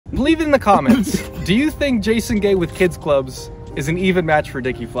Leave it in the comments. Do you think Jason Gay with kids clubs is an even match for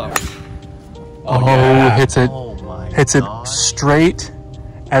Dickie Flower? Oh, yeah. Hits it. Oh hits it straight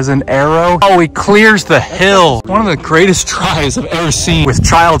as an arrow. Oh, he clears the hill. One of the greatest tries I've ever seen with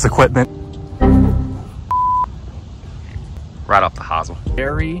child's equipment. Right off the hosel.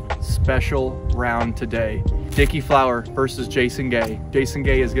 Very special round today. Dickie Flower versus Jason Gay. Jason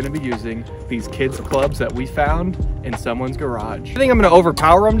Gay is going to be using these kids clubs that we found in someone's garage. I think I'm going to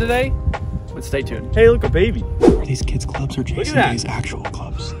overpower him today, but stay tuned. Hey, look, a baby. Are these kids clubs or Jason Gay's actual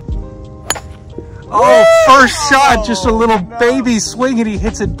clubs? Oh, first shot, just a little baby swing, and he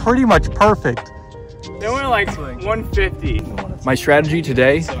hits it pretty much perfect. They went like 150. My strategy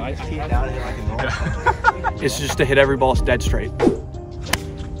today is just to hit every ball dead straight.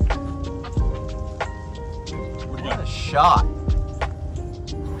 What a shot.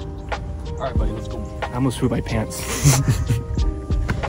 All right, buddy, let's go. I almost threw my pants.